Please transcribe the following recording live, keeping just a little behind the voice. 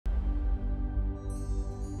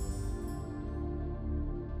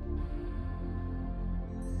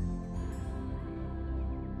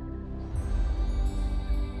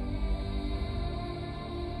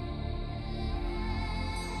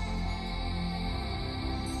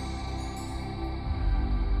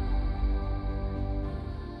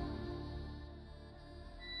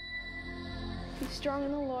strong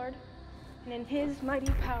in the Lord and in his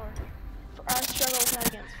mighty power. For our struggle is not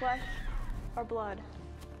against flesh or blood,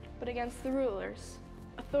 but against the rulers,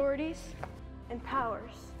 authorities, and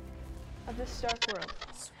powers of this dark world,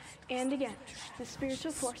 and against the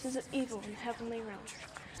spiritual forces of evil in the heavenly realms.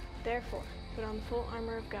 Therefore, put on the full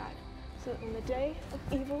armor of God, so that when the day of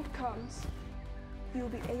evil comes, you will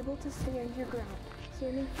be able to stand your ground,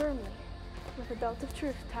 standing firmly, with a belt of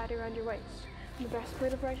truth tied around your waist, and the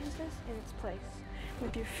breastplate of righteousness in its place,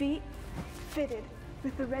 with your feet fitted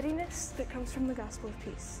with the readiness that comes from the gospel of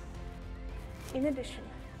peace. In addition,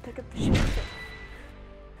 take up the shield of faith,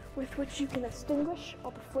 with which you can extinguish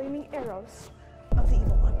all the flaming arrows of the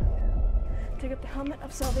evil one. Take up the helmet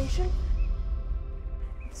of salvation,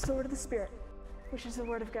 and the sword of the Spirit, which is the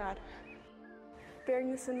word of God.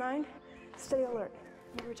 Bearing this in mind, stay alert,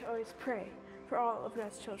 and remember to always pray for all of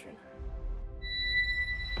God's children.